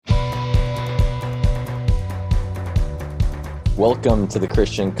Welcome to the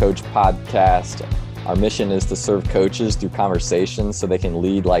Christian Coach Podcast. Our mission is to serve coaches through conversations so they can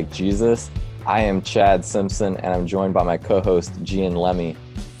lead like Jesus. I am Chad Simpson, and I'm joined by my co-host, Gian Lemmy.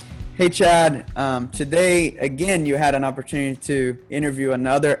 Hey, Chad. Today, again, you had an opportunity to interview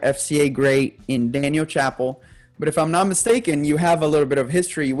another FCA great in Daniel Chappell. But if I'm not mistaken, you have a little bit of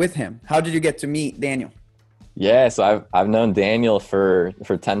history with him. How did you get to meet Daniel? Yeah, so I've known Daniel for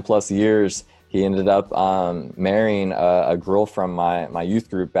 10 plus years. He ended up marrying a girl from my youth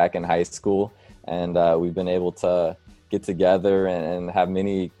group back in high school. And we've been able to get together and have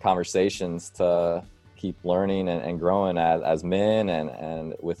many conversations to keep learning and growing as men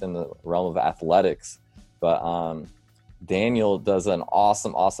and within the realm of athletics. But Daniel does an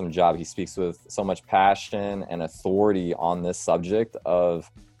awesome job. He speaks with so much passion and authority on this subject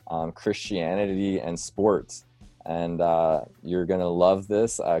of Christianity and sports. And you're going to love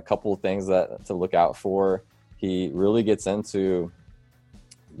this. A couple of things to look out for. He really gets into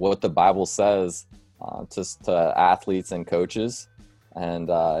what the Bible says to athletes and coaches. And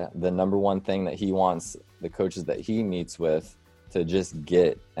the number one thing that he wants the coaches that he meets with to just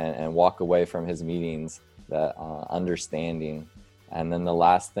get and walk away from his meetings, that understanding. And then the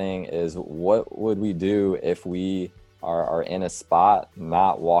last thing is, what would we do if we are in a spot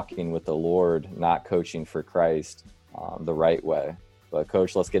not walking with the Lord, not coaching for Christ the right way? But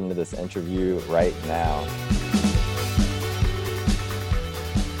Coach, let's get into this interview right now.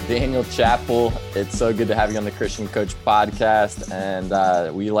 Daniel Chappell, it's so good to have you on the Christian Coach Podcast.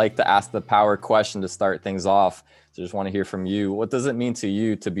 And we like to ask the power question to start things off. So just want to hear from you. What does it mean to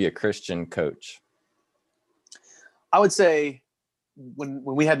you to be a Christian coach? I would say when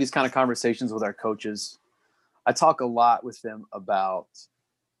we have these kind of conversations with our coaches, I talk a lot with them about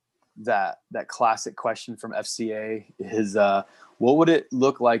that classic question from FCA is, what would it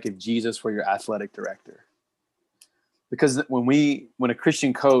look like if Jesus were your athletic director? Because when a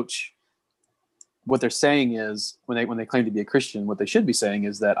Christian coach, what they're saying is, when they claim to be a Christian, what they should be saying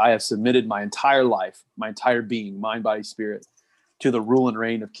is that I have submitted my entire life, my entire being, mind, body, spirit, to the rule and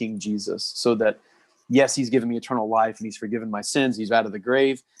reign of King Jesus, so that yes, he's given me eternal life and he's forgiven my sins. He's out of the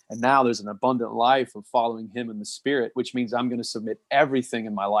grave. And now there's an abundant life of following him in the spirit, which means I'm going to submit everything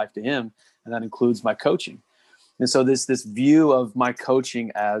in my life to him. And that includes my coaching. And so this view of my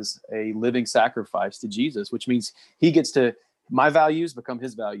coaching as a living sacrifice to Jesus, which means my values become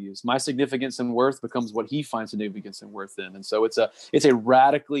his values. My significance and worth becomes what he finds significance and worth in. And so it's a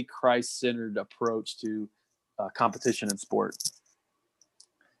radically Christ-centered approach to competition in sport.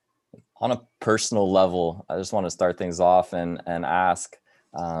 On a personal level, I just want to start things off and ask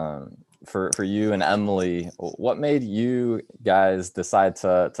for you and Emily, what made you guys decide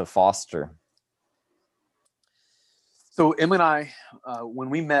to foster? So Emily and I, when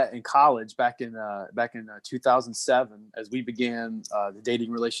we met in college back in 2007, as we began the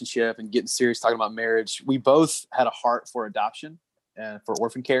dating relationship and getting serious, talking about marriage, we both had a heart for adoption and for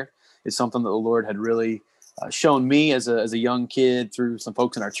orphan care. It's something that the Lord had really shown me as a young kid through some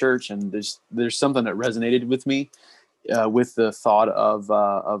folks in our church, and there's something that resonated with me with the thought of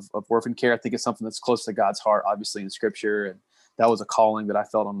orphan care. I think it's something that's close to God's heart, obviously in Scripture, and that was a calling that I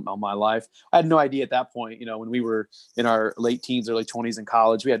felt on my life. I had no idea at that point, when we were in our late teens, early 20s in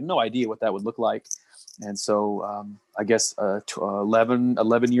college, we had no idea what that would look like. And so I guess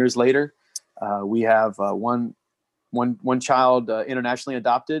 11 years later, we have one child internationally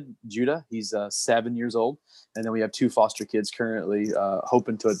adopted, Judah. He's 7 years old. And then we have two foster kids currently,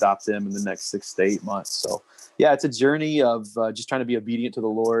 hoping to adopt them in the next 6 to 8 months. So yeah, it's a journey of just trying to be obedient to the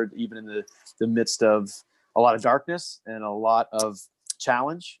Lord, even in the midst of a lot of darkness and a lot of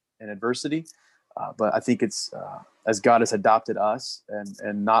challenge and adversity. But I think it's as God has adopted us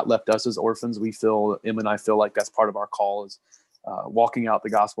and not left us as orphans, Em and I feel like that's part of our call is walking out the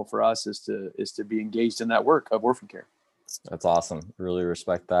gospel for us is to be engaged in that work of orphan care. That's awesome. Really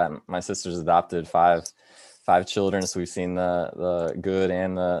respect that. My sister's adopted five children, so we've seen the good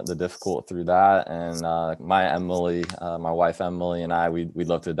and the difficult through that. And my wife Emily, and we'd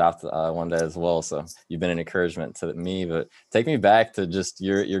love to adopt one day as well. So you've been an encouragement to me. But take me back to just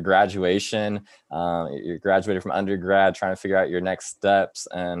your graduation. You graduated from undergrad, trying to figure out your next steps.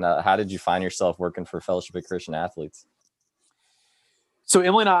 And how did you find yourself working for Fellowship of Christian Athletes? So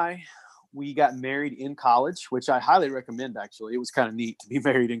Emily and I, we got married in college, which I highly recommend, actually. It was kind of neat to be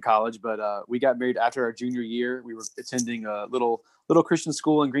married in college, but we got married after our junior year. We were attending a little Christian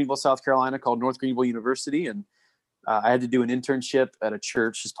school in Greenville, South Carolina called North Greenville University, and I had to do an internship at a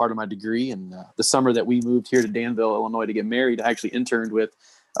church as part of my degree. And the summer that we moved here to Danville, Illinois to get married, I actually interned with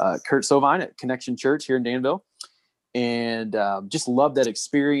Kurt Sovine at Connection Church here in Danville. And just loved that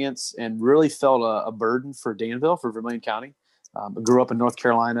experience and really felt a burden for Danville, for Vermilion County. I grew up in North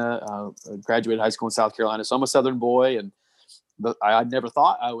Carolina, graduated high school in South Carolina. So I'm a Southern boy, and I never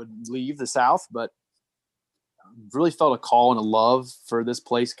thought I would leave the South, but really felt a call and a love for this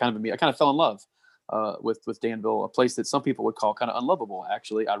place kind of in me. I kind of fell in love with Danville, a place that some people would call kind of unlovable,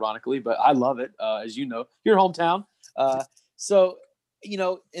 actually, ironically, but I love it. As you know, your hometown. So,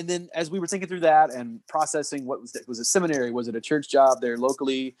 and then as we were thinking through that and processing what was it a seminary? Was it a church job there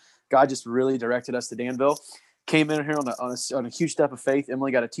locally? God just really directed us to Danville. Came in here on a huge step of faith.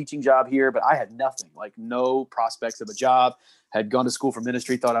 Emily got a teaching job here, but I had nothing, like no prospects of a job. Had gone to school for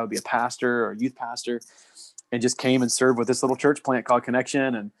ministry, thought I would be a pastor or a youth pastor, and just came and served with this little church plant called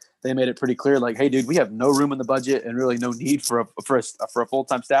Connection. And they made it pretty clear, like, hey, dude, we have no room in the budget and really no need for a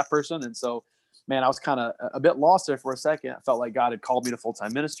full-time staff person. And so, man, I was kind of a bit lost there for a second. I felt like God had called me to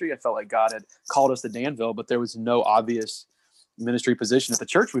full-time ministry. I felt like God had called us to Danville, but there was no obvious ministry position at the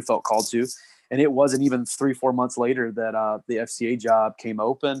church we felt called to. And it wasn't even 3-4 months later that the FCA job came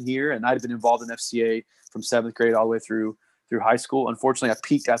open here. And I'd been involved in FCA from 7th grade all the way through high school. Unfortunately, I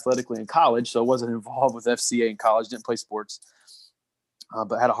peaked athletically in college, so I wasn't involved with FCA in college, didn't play sports,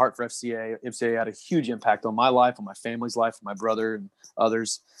 but had a heart for FCA. FCA had a huge impact on my life, on my family's life, my brother and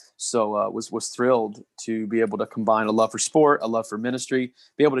others. So was thrilled to be able to combine a love for sport, a love for ministry,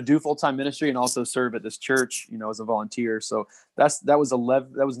 be able to do full-time ministry and also serve at this church, as a volunteer. So that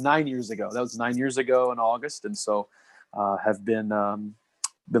was 9 years ago. That was 9 years ago in August. And so have been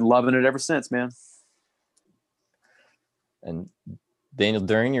loving it ever since, man. And Daniel,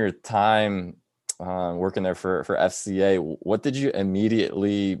 during your time working there for FCA, what did you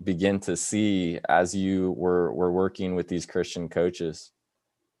immediately begin to see as you were working with these Christian coaches?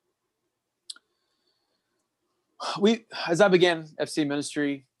 As I began FCA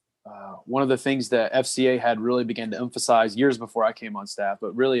ministry, one of the things that FCA had really began to emphasize years before I came on staff,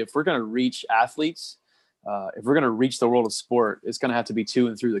 but really, if we're going to reach athletes, if we're going to reach the world of sport, it's going to have to be to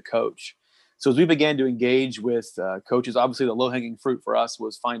and through the coach. So as we began to engage with coaches, obviously the low-hanging fruit for us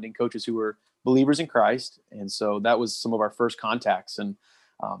was finding coaches who were believers in Christ. And so that was some of our first contacts. And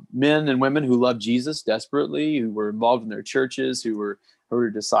men and women who loved Jesus desperately, who were involved in their churches, who were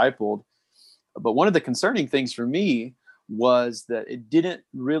discipled. But one of the concerning things for me was that it didn't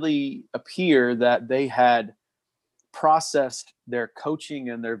really appear that they had processed their coaching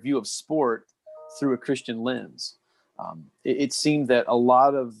and their view of sport through a Christian lens. It seemed that a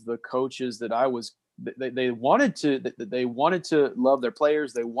lot of the coaches that I was, they wanted to love their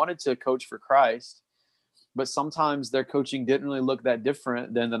players. They wanted to coach for Christ, but sometimes their coaching didn't really look that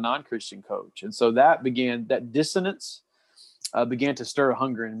different than the non-Christian coach. And so that dissonance began to stir a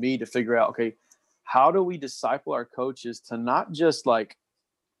hunger in me to figure out, okay, how do we disciple our coaches to not just like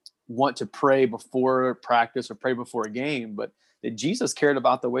want to pray before practice or pray before a game, but that Jesus cared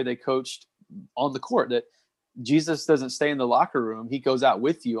about the way they coached on the court, that Jesus doesn't stay in the locker room. He goes out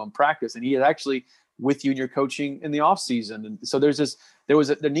with you on practice, and he is actually with you in your coaching in the off season. And so there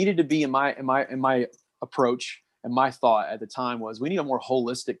needed to be in my approach, and my thought at the time was we need a more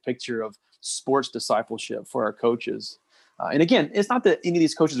holistic picture of sports discipleship for our coaches. And again, it's not that any of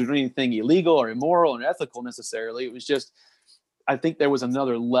these coaches are doing anything illegal or immoral or unethical necessarily. It was just, I think there was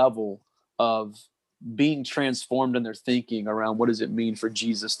another level of being transformed in their thinking around what does it mean for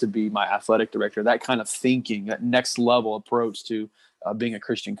Jesus to be my athletic director, that kind of thinking, that next level approach to being a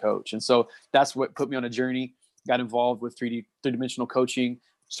Christian coach. And so that's what put me on a journey, got involved with three-dimensional coaching,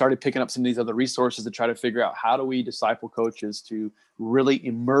 started picking up some of these other resources to try to figure out how do we disciple coaches to really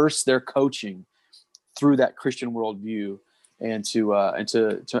immerse their coaching through that Christian worldview, and to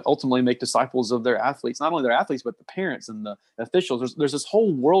ultimately make disciples of their athletes, not only their athletes, but the parents and the officials. There's this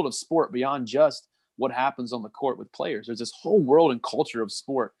whole world of sport beyond just what happens on the court with players. There's this whole world and culture of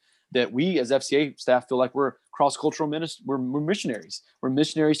sport that we as FCA staff feel like we're cross-cultural we're missionaries. We're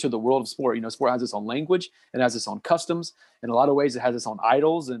missionaries to the world of sport. Sport has its own language, it has its own customs. In a lot of ways, it has its own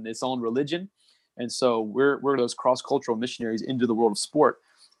idols and its own religion. And so we're those cross-cultural missionaries into the world of sport.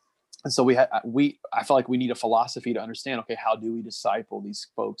 And so I feel like we need a philosophy to understand, okay, how do we disciple these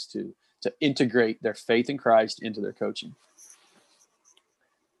folks to integrate their faith in Christ into their coaching?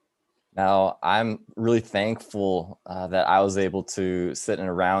 Now, I'm really thankful that I was able to sit in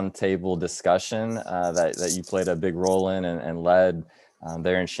a roundtable discussion that you played a big role in and led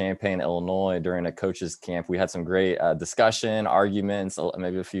there in Champaign, Illinois during a coaches camp. We had some great discussion, arguments,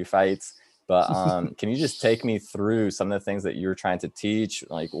 maybe a few fights. But can you just take me through some of the things that you're trying to teach?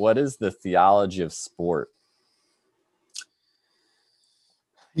 Like, what is the theology of sport?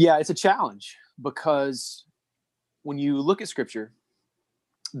 Yeah, it's a challenge because when you look at Scripture,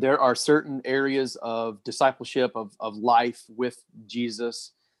 there are certain areas of discipleship, of life with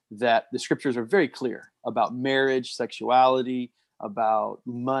Jesus that the scriptures are very clear about marriage, sexuality, about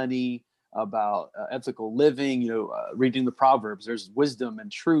money, about ethical living, reading the Proverbs. There's wisdom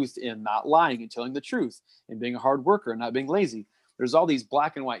and truth in not lying and telling the truth, and being a hard worker and not being lazy. There's all these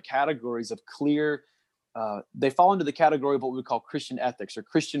black and white categories of clear, they fall into the category of what we would call Christian ethics or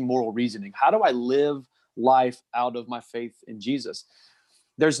Christian moral reasoning. How do I live life out of my faith in Jesus?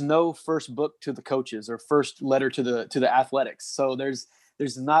 There's no first book to the coaches or first letter to the athletics. So there's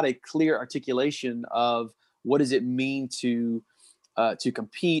not a clear articulation of what does it mean to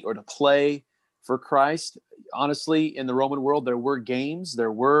compete or to play for Christ. Honestly, in the Roman world, there were games,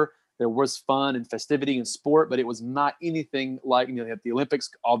 there was fun and festivity and sport, but it was not anything like, the Olympics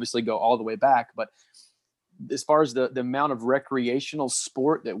obviously go all the way back. But as far as the amount of recreational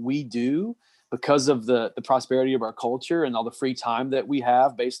sport that we do, because of the prosperity of our culture and all the free time that we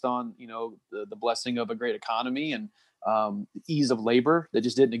have based on, the blessing of a great economy and the ease of labor that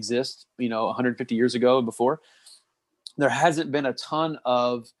just didn't exist, 150 years ago and before, there hasn't been a ton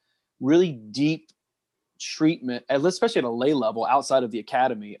of really deep treatment, especially at a lay level outside of the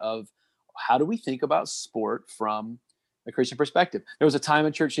academy, of how do we think about sport from a Christian perspective. There was a time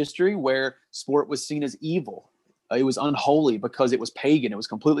in church history where sport was seen as evil. It was unholy because it was pagan. It was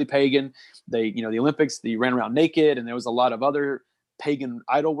completely pagan. The Olympics, they ran around naked, and there was a lot of other pagan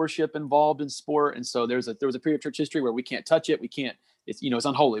idol worship involved in sport. And so there was a period of church history where we can't touch it. It's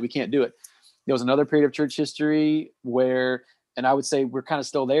unholy. We can't do it. There was another period of church history where, and I would say we're kind of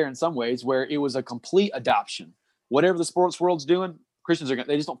still there in some ways, where it was a complete adoption. Whatever the sports world's doing, Christians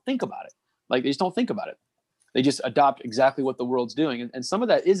they just don't think about it. They just don't think about it. They just adopt exactly what the world's doing. And some of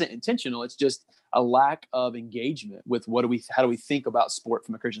that isn't intentional. It's just a lack of engagement with how do we think about sport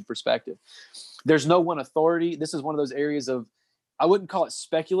from a Christian perspective. There's no one authority. This is one of those areas of, I wouldn't call it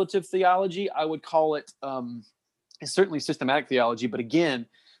speculative theology. I would call it it's certainly systematic theology. But again,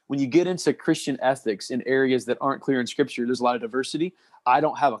 when you get into Christian ethics in areas that aren't clear in Scripture, there's a lot of diversity. I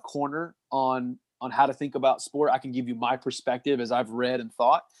don't have a corner on how to think about sport. I can give you my perspective as I've read and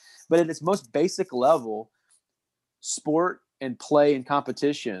thought. But at its most basic level, sport and play and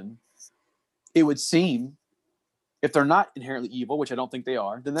competition, it would seem, if they're not inherently evil, which I don't think they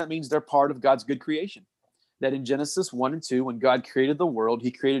are, then that means they're part of God's good creation. That in Genesis 1 and 2, when God created the world,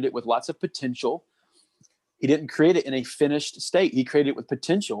 he created it with lots of potential. He didn't create it in a finished state. He created it with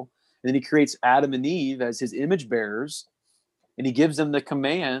potential. And then he creates Adam and Eve as his image bearers, and he gives them the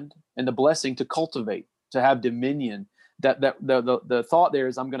command and the blessing to cultivate, to have dominion. That the thought there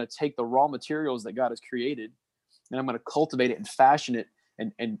is, I'm going to take the raw materials that God has created, and I'm going to cultivate it and fashion it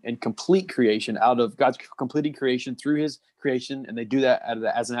and complete creation out of God's completed creation through his creation. And they do that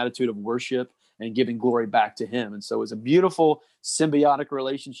as an attitude of worship and giving glory back to him. And so it's a beautiful symbiotic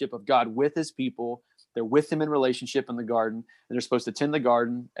relationship of God with his people. They're with him in relationship in the garden, and they're supposed to tend the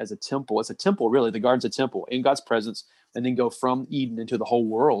garden as a temple. It's a temple, really. The garden's a temple in God's presence, and then go from Eden into the whole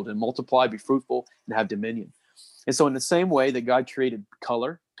world and multiply, be fruitful, and have dominion. And so in the same way that God created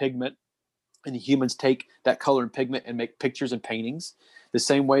color, pigment, and the humans take that color and pigment and make pictures and paintings, the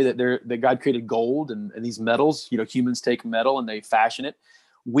same way that God created gold and these metals, humans take metal and they fashion it.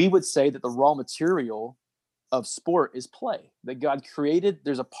 We would say that the raw material of sport is play, that God created.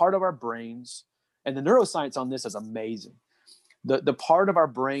 There's a part of our brains, and the neuroscience on this is amazing. The part of our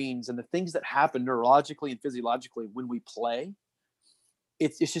brains and the things that happen neurologically and physiologically when we play,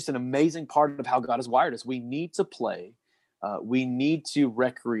 it's just an amazing part of how God has wired us. We need to play. We need to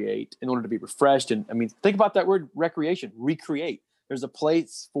recreate in order to be refreshed. And think about that word recreation, recreate. There's a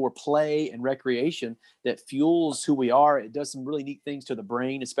place for play and recreation that fuels who we are. It does some really neat things to the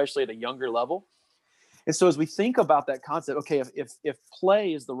brain, especially at a younger level. And so as we think about that concept, okay, if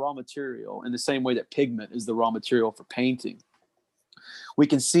play is the raw material in the same way that pigment is the raw material for painting, we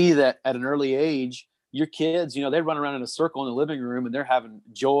can see that at an early age, your kids, they run around in a circle in the living room and they're having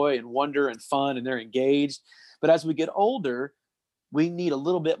joy and wonder and fun and they're engaged. But as we get older, we need a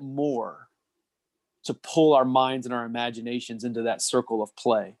little bit more to pull our minds and our imaginations into that circle of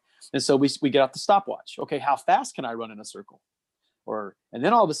play. And so we get out the stopwatch. Okay, how fast can I run in a circle? And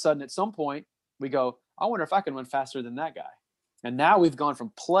then all of a sudden at some point we go, I wonder if I can run faster than that guy. And now we've gone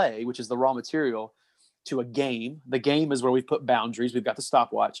from play, which is the raw material, to a game. The game is where we put boundaries. We've got the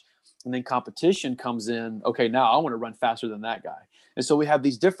stopwatch. And then competition comes in. Okay, now I want to run faster than that guy. And so we have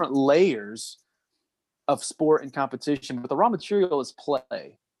these different layers of sport and competition, but the raw material is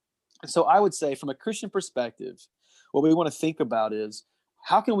play. And so I would say from a Christian perspective, what we want to think about is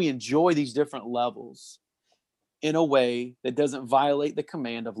how can we enjoy these different levels in a way that doesn't violate the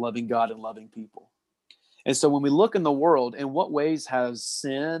command of loving God and loving people. And so when we look in the world, in what ways has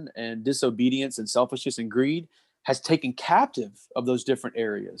sin and disobedience and selfishness and greed has taken captive of those different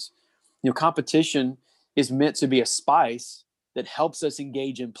areas. Competition is meant to be a spice that helps us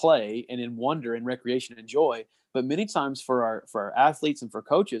engage in play and in wonder and recreation and joy. But many times for our athletes and for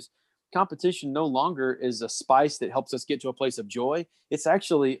coaches, competition no longer is a spice that helps us get to a place of joy. It's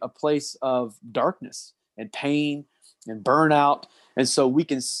actually a place of darkness and pain and burnout. And so we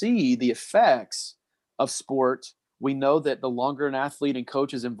can see the effects of sport. We know that the longer an athlete and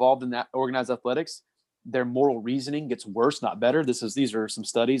coach is involved in that organized athletics, their moral reasoning gets worse, not better. These are some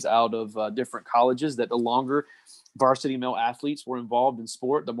studies out of different colleges that the longer varsity male athletes were involved in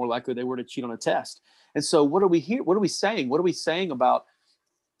sport, the more likely they were to cheat on a test. And so what are we here? What are we saying? What are we saying about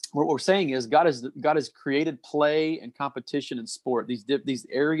what we're saying is God has created play and competition in sport, these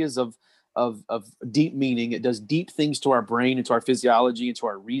areas of deep meaning. It does deep things to our brain and to our physiology and to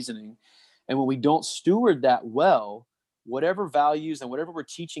our reasoning. And when we don't steward that well, whatever values and whatever we're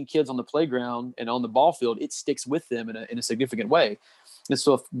teaching kids on the playground and on the ball field, it sticks with them in a significant way. And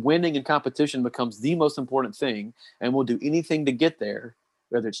so if winning in competition becomes the most important thing, and we'll do anything to get there,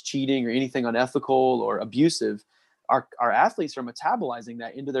 whether it's cheating or anything unethical or abusive, our athletes are metabolizing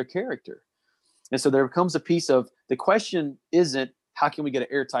that into their character. And so there comes a piece of the question isn't how can we get an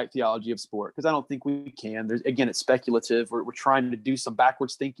airtight theology of sport? Because I don't think we can. Again, it's speculative. We're trying to do some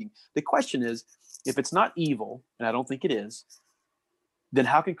backwards thinking. The question is, if it's not evil, and I don't think it is, then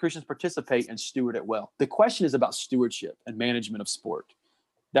how can Christians participate and steward it well? The question is about stewardship and management of sport.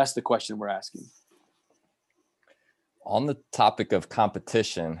 That's the question we're asking. On the topic of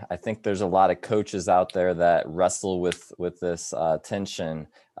competition, I think there's a lot of coaches out there that wrestle with this tension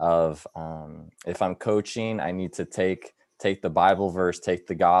of if I'm coaching, I need to take the Bible verse, take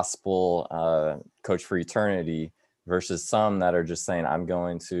the gospel, coach for eternity, versus some that are just saying, I'm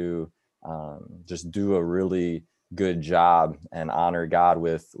going to just do a really good job and honor God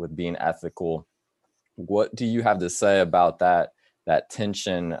with being ethical. What do you have to say about that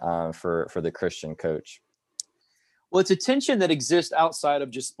tension for the Christian coach? Well, it's a tension that exists outside of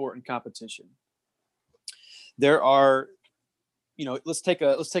just sport and competition. There are, let's take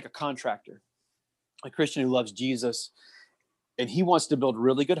a contractor, a Christian who loves Jesus, and he wants to build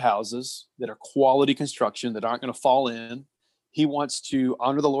really good houses that are quality construction that aren't going to fall in. He wants to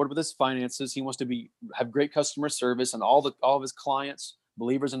honor the Lord with his finances. He wants to have great customer service, and all of his clients,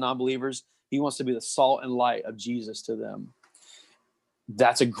 believers and non-believers, he wants to be the salt and light of Jesus to them.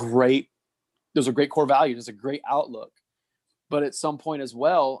 Those are great core values. It's a great outlook. But at some point as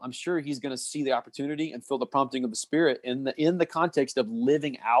well, I'm sure he's going to see the opportunity and feel the prompting of the Spirit in the context of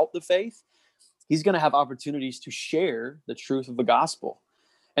living out the faith. He's going to have opportunities to share the truth of the gospel.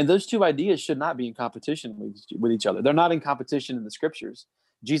 And those two ideas should not be in competition with each other. They're not in competition in the scriptures.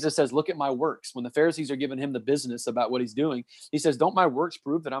 Jesus says, look at my works. When the Pharisees are giving him the business about what he's doing, he says, don't my works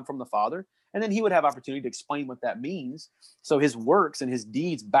prove that I'm from the Father? And then he would have opportunity to explain what that means. So his works and his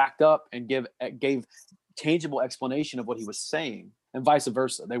deeds backed up and gave tangible explanation of what he was saying, and vice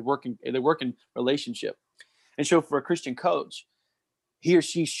versa. They work in relationship. And so for a Christian coach, he or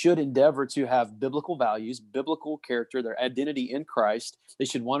she should endeavor to have biblical values, biblical character, their identity in Christ. They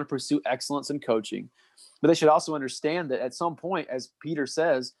should want to pursue excellence in coaching. But they should also understand that at some point, as Peter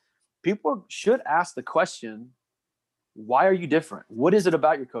says, people should ask the question, why are you different? What is it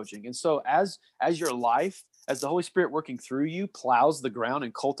about your coaching? And so as your life, as the Holy Spirit working through you plows the ground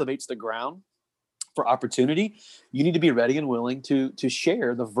and cultivates the ground for opportunity, you need to be ready and willing to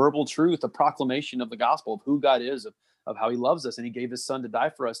share the verbal truth, the proclamation of the gospel of who God is, of how he loves us, and he gave his son to die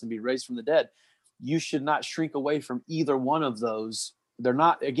for us and be raised from the dead. You should not shrink away from either one of those. They're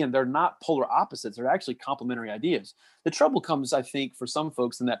not polar opposites. They're actually complementary ideas. The trouble comes, I think, for some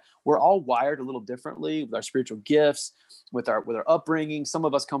folks in that we're all wired a little differently with our spiritual gifts, with our upbringing. Some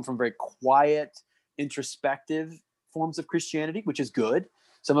of us come from very quiet, introspective forms of Christianity, which is good.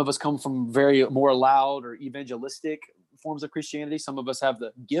 Some of us come from very more loud or evangelistic forms of Christianity. Some of us have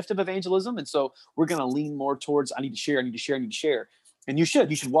the gift of evangelism. And so we're going to lean more towards, I need to share. And you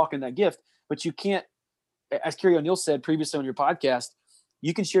should walk in that gift, but you can't, as Kerry O'Neill said previously on your podcast,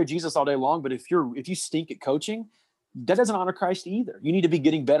 you can share Jesus all day long, but if you stink at coaching, that doesn't honor Christ either. You need to be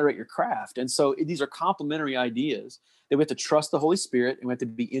getting better at your craft. And so these are complementary ideas that we have to trust the Holy Spirit, and we have to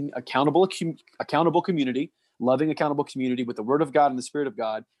be in accountable community, loving accountable community with the Word of God and the Spirit of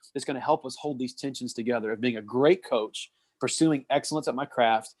God that's going to help us hold these tensions together of being a great coach, pursuing excellence at my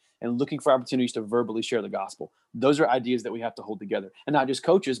craft, and looking for opportunities to verbally share the gospel. Those are ideas that we have to hold together. And not just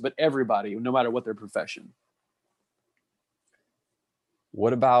coaches, but everybody, no matter what their profession.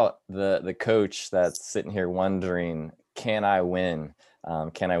 What about the coach that's sitting here wondering, can I win?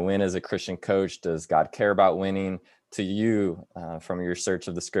 Can I win as a Christian coach? Does God care about winning? to you, from your search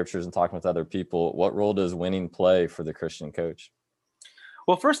of the scriptures and talking with other people, what role does winning play for the Christian coach?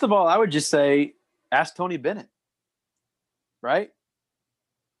 Well, first of all, I would just say, ask Tony Bennett, right?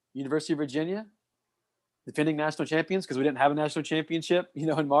 University of Virginia, defending national champions, because we didn't have a national championship,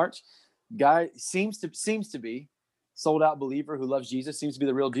 in March. Guy seems to be sold out believer who loves Jesus, seems to be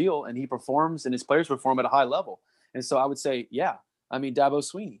the real deal, and he performs and his players perform at a high level. And so I would say, Dabo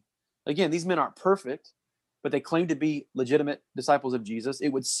Swinney. Again, these men aren't perfect, but they claim to be legitimate disciples of Jesus. It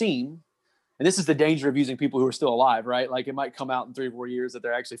would seem, and this is the danger of using people who are still alive, right? Like it might come out in 3 or 4 years that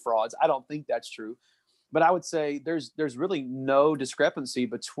they're actually frauds. I don't think that's true. But I would say there's really no discrepancy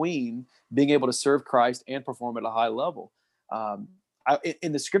between being able to serve Christ and perform at a high level.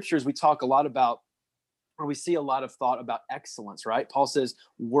 In the scriptures, we talk a lot about, or we see a lot of thought about excellence, right? Paul says,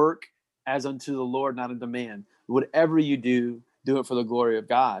 work as unto the Lord, not unto man. Whatever you do, do it for the glory of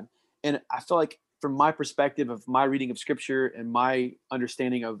God. And I feel like from my perspective of my reading of scripture and my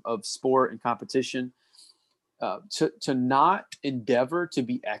understanding of sport and competition, to not endeavor to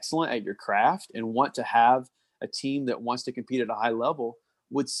be excellent at your craft and want to have a team that wants to compete at a high level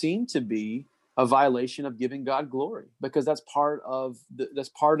would seem to be a violation of giving God glory, because that's part of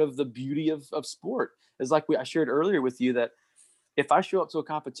the beauty of sport. It's like I shared earlier with you that if I show up to a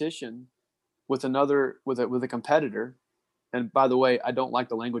competition with a competitor, and by the way, I don't like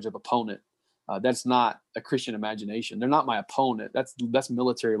the language of opponent. That's not a Christian imagination. They're not my opponent. That's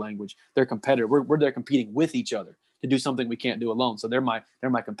military language. They're competitor. We're there competing with each other to do something we can't do alone. So they're my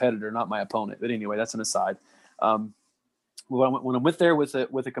competitor, not my opponent. But anyway, that's an aside. When I'm there with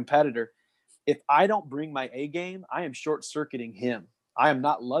a competitor, if I don't bring my A game, I am short-circuiting him. I am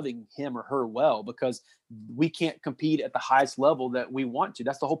not loving him or her well, because we can't compete at the highest level that we want to.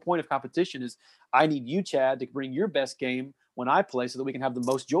 That's the whole point of competition. Is I need you, Chad, to bring your best game when I play so that we can have the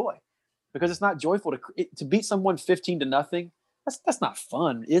most joy. Because it's not joyful to beat someone 15-0. That's not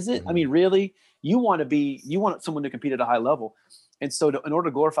fun, is it? Mm-hmm. I mean, really, you want someone to compete at a high level. And so in order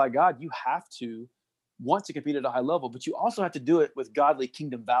to glorify God, you have to want to compete at a high level, but you also have to do it with godly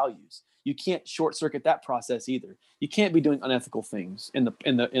kingdom values. You can't short circuit that process either. You can't be doing unethical things in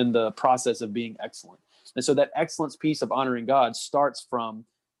the process of being excellent. And so that excellence piece of honoring God starts from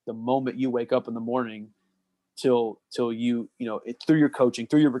the moment you wake up in the morning till you through your coaching,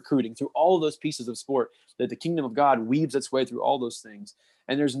 through your recruiting, through all of those pieces of sport, that the kingdom of God weaves its way through all those things.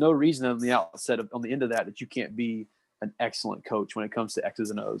 And there's no reason on the end of that you can't be an excellent coach when it comes to X's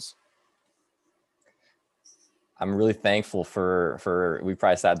and O's. I'm really thankful for we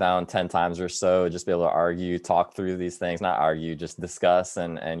probably sat down 10 times or so, just be able to argue, talk through these things, not argue, just discuss,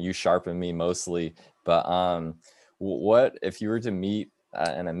 and you sharpen me mostly. But what if you were to meet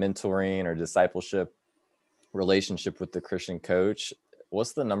in a mentoring or discipleship relationship with the Christian coach,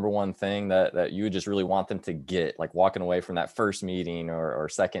 what's the number one thing that you would just really want them to get, like walking away from that first meeting or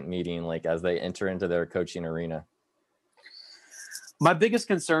second meeting, like as they enter into their coaching arena? My biggest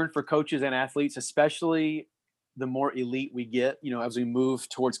concern for coaches and athletes, especially the more elite we get, as we move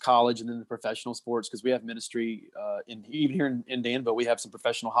towards college and then the professional sports, because we have ministry even here in Danville, we have some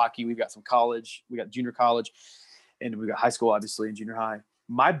professional hockey, we've got some college, we got junior college, and we got high school, obviously, and junior high.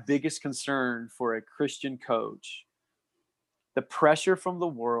 My biggest concern for a Christian coach, the pressure from the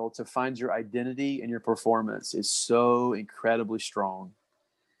world to find your identity and your performance is so incredibly strong.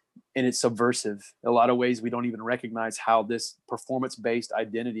 And it's subversive. In a lot of ways, we don't even recognize how this performance-based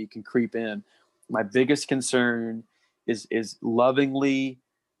identity can creep in. My biggest concern is lovingly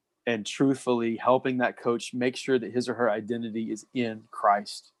and truthfully helping that coach make sure that his or her identity is in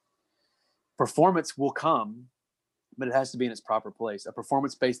Christ. Performance will come, but it has to be in its proper place. A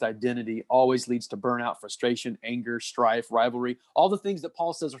performance-based identity always leads to burnout, frustration, anger, strife, rivalry, all the things that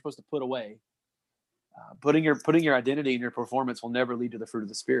Paul says we're supposed to put away. Putting your identity in your performance will never lead to the fruit of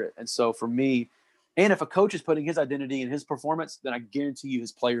the Spirit. And so for me, and if a coach is putting his identity in his performance, then I guarantee you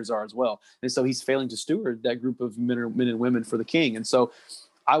his players are as well. And so he's failing to steward that group of men and women for the King. And so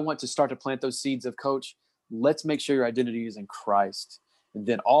I want to start to plant those seeds of, coach, let's make sure your identity is in Christ. And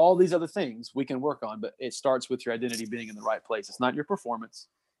then all these other things we can work on, but it starts with your identity being in the right place. It's not your performance.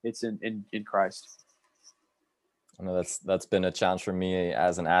 It's in Christ. I know that's been a challenge for me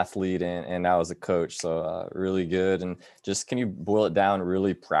as an athlete and now as a coach. So really good. And just, can you boil it down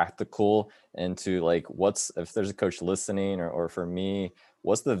really practical into like, if there's a coach listening or for me,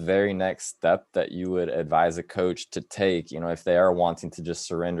 what's the very next step that you would advise a coach to take, if they are wanting to just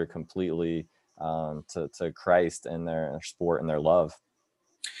surrender completely to Christ and their sport and their love?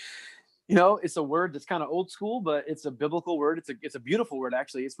 It's a word that's kind of old school, but it's a biblical word. It's a beautiful word,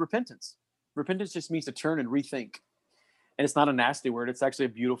 actually. It's repentance. Repentance just means to turn and rethink. And it's not a nasty word. It's actually a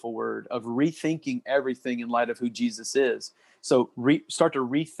beautiful word of rethinking everything in light of who Jesus is. So start to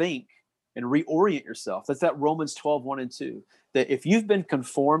rethink and reorient yourself. That's that Romans 12:1-2. That if you've been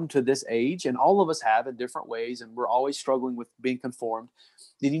conformed to this age, and all of us have in different ways, and we're always struggling with being conformed,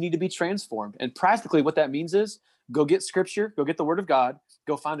 then you need to be transformed. And practically what that means is go get scripture, go get the word of God,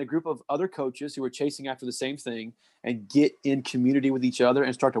 go find a group of other coaches who are chasing after the same thing, and get in community with each other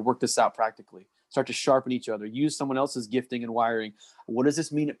and start to work this out practically. Start to sharpen each other. Use someone else's gifting and wiring. What does this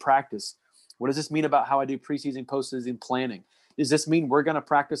mean at practice? What does this mean about how I do preseason, postseason planning? Does this mean we're going to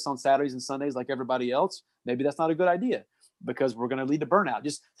practice on Saturdays and Sundays like everybody else? Maybe that's not a good idea because we're going to lead to burnout.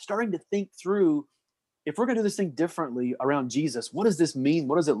 Just starting to think through, if we're going to do this thing differently around Jesus, what does this mean?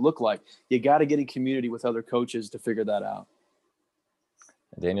 What does it look like? You got to get in community with other coaches to figure that out.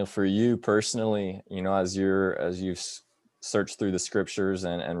 Daniel, for you personally, as you've searched through the scriptures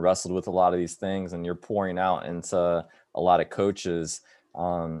and wrestled with a lot of these things, and you're pouring out into a lot of coaches,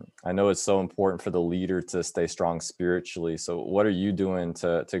 I know it's so important for the leader to stay strong spiritually. So what are you doing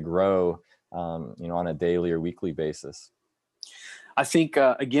to grow, on a daily or weekly basis? I think,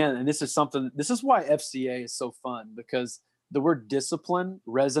 again, and this is why FCA is so fun, because the word discipline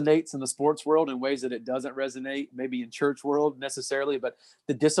resonates in the sports world in ways that it doesn't resonate maybe in church world necessarily, but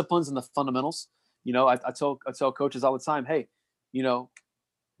the disciplines and the fundamentals, I tell coaches all the time, hey,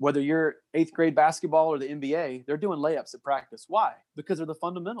 whether you're 8th grade basketball or the NBA, they're doing layups at practice. Why? Because they're the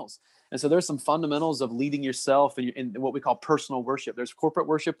fundamentals. And so there's some fundamentals of leading yourself in what we call personal worship. There's corporate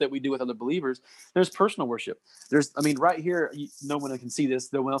worship that we do with other believers. There's personal worship. Right here, no one can see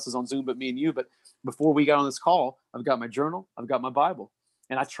this. No one else is on Zoom but me and you. But before we got on this call, I've got my journal. I've got my Bible.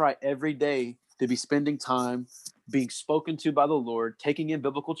 And I try every day to be spending time being spoken to by the Lord, taking in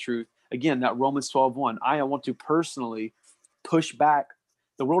biblical truth. Again, that Romans 12:1. I want to personally push back.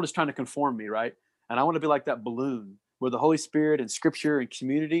 The world is trying to conform me, right? And I want to be like that balloon where the Holy Spirit and scripture and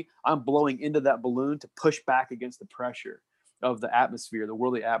community, I'm blowing into that balloon to push back against the pressure of the atmosphere, the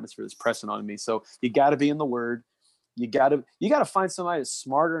worldly atmosphere that's pressing on me. So you got to be in the word. You got to find somebody that's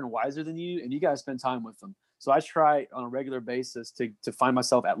smarter and wiser than you, and you got to spend time with them. So I try on a regular basis to find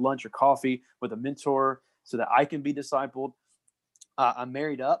myself at lunch or coffee with a mentor so that I can be discipled. I'm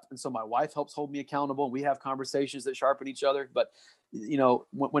married up, and so my wife helps hold me accountable. We have conversations that sharpen each other. But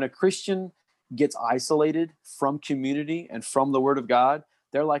when a Christian gets isolated from community and from the word of God,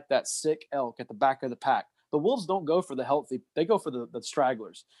 they're like that sick elk at the back of the pack. The wolves don't go for the healthy. They go for the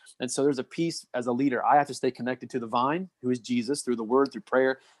stragglers. And so there's a piece as a leader. I have to stay connected to the vine, who is Jesus, through the word, through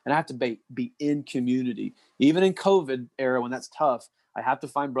prayer. And I have to be in community. Even in COVID era, when that's tough, I have to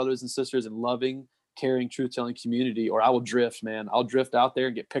find brothers and sisters in loving, caring, truth-telling community, or I will drift, man. I'll drift out there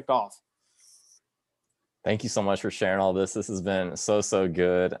and get picked off. Thank you so much for sharing all this. This has been so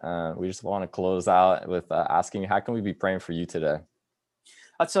good. We just want to close out with asking, how can we be praying for you today?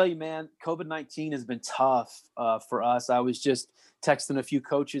 I'll tell you, man, COVID-19 has been tough for us. I was just texting a few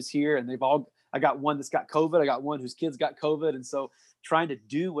coaches here, and I got one that's got COVID. I got one whose kids got COVID. And so trying to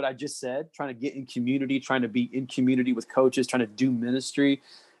do what I just said, trying to get in community, trying to be in community with coaches, trying to do ministry.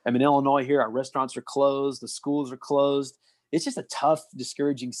 I'm in Illinois here. Our restaurants are closed. The schools are closed. It's just a tough,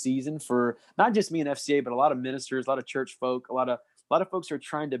 discouraging season for not just me and FCA, but a lot of ministers, a lot of church folk, a lot of folks who are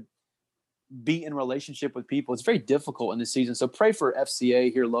trying to be in relationship with people. It's very difficult in this season. So pray for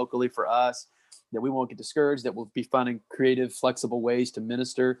FCA here locally for us, that we won't get discouraged, that we'll be finding creative, flexible ways to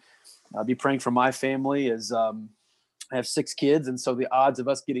minister. I'll be praying for my family as I have 6 kids. And so the odds of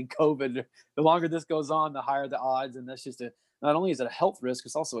us getting COVID, the longer this goes on, the higher the odds. And that's just not only is it a health risk,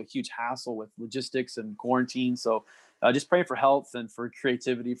 it's also a huge hassle with logistics and quarantine. So just praying for health and for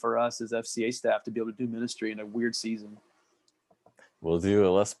creativity for us as FCA staff to be able to do ministry in a weird season. We'll do it.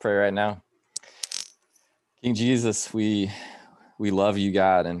 Let's pray right now. King Jesus, we love you,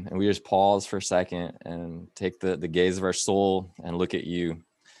 God, and we just pause for a second and take the gaze of our soul and look at you.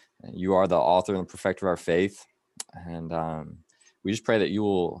 You are the author and the perfecter of our faith. And we just pray that you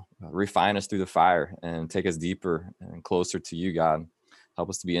will refine us through the fire and take us deeper and closer to you, God. Help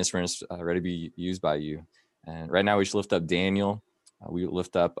us to be instruments ready to be used by you. And right now we should lift up Daniel. We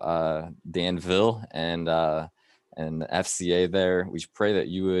lift up Danville and FCA there. We should pray that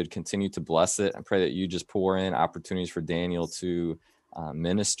you would continue to bless it and pray that you just pour in opportunities for Daniel to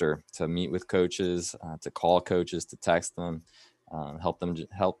minister, to meet with coaches, to call coaches, to text them, help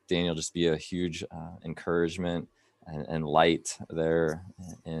Daniel just be a huge encouragement and light there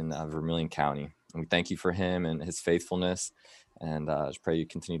in Vermilion County. And we thank you for him and his faithfulness. And I just pray you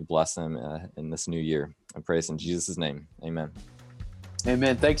continue to bless him in this new year. I pray this in Jesus' name. Amen.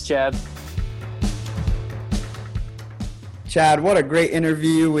 Amen. Thanks, Chad. Chad, what a great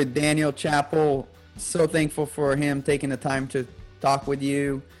interview with Daniel Chappell. so thankful for him taking the time to talk with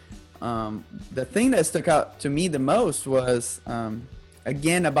you. The thing that stuck out to me the most was,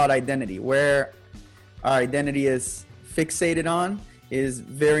 again, about identity. Where our identity is fixated on is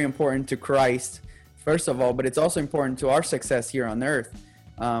very important to Christ, first of all, but it's also important to our success here on earth.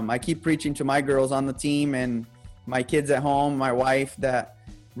 I keep preaching to my girls on the team and my kids at home, my wife, that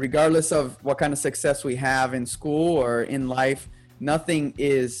regardless of what kind of success we have in school or in life, nothing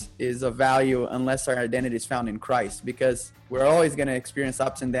is of value unless our identity is found in Christ, because we're always going to experience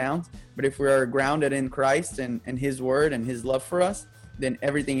ups and downs. But if we are grounded in Christ and his word and his love for us, then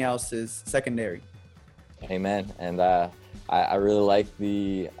everything else is secondary. Amen. And I really like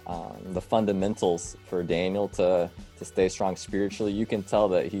the fundamentals for Daniel to stay strong spiritually. You can tell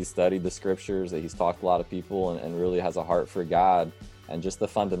that he's studied the scriptures, that he's talked to a lot of people, and really has a heart for God, and just the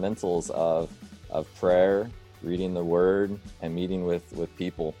fundamentals of prayer, reading the word, and meeting with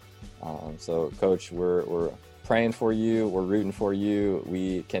people. So Coach, we're praying for you, we're rooting for you.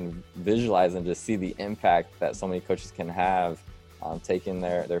 We can visualize and just see the impact that so many coaches can have taking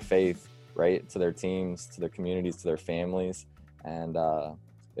their faith right to their teams, to their communities, to their families. And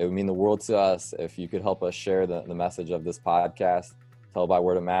it would mean the world to us if you could help us share the message of this podcast, tell by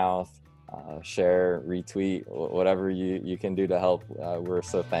word of mouth, share, retweet, whatever you can do to help. We're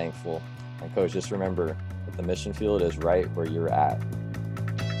so thankful. And Coach, just remember that the mission field is right where you're at.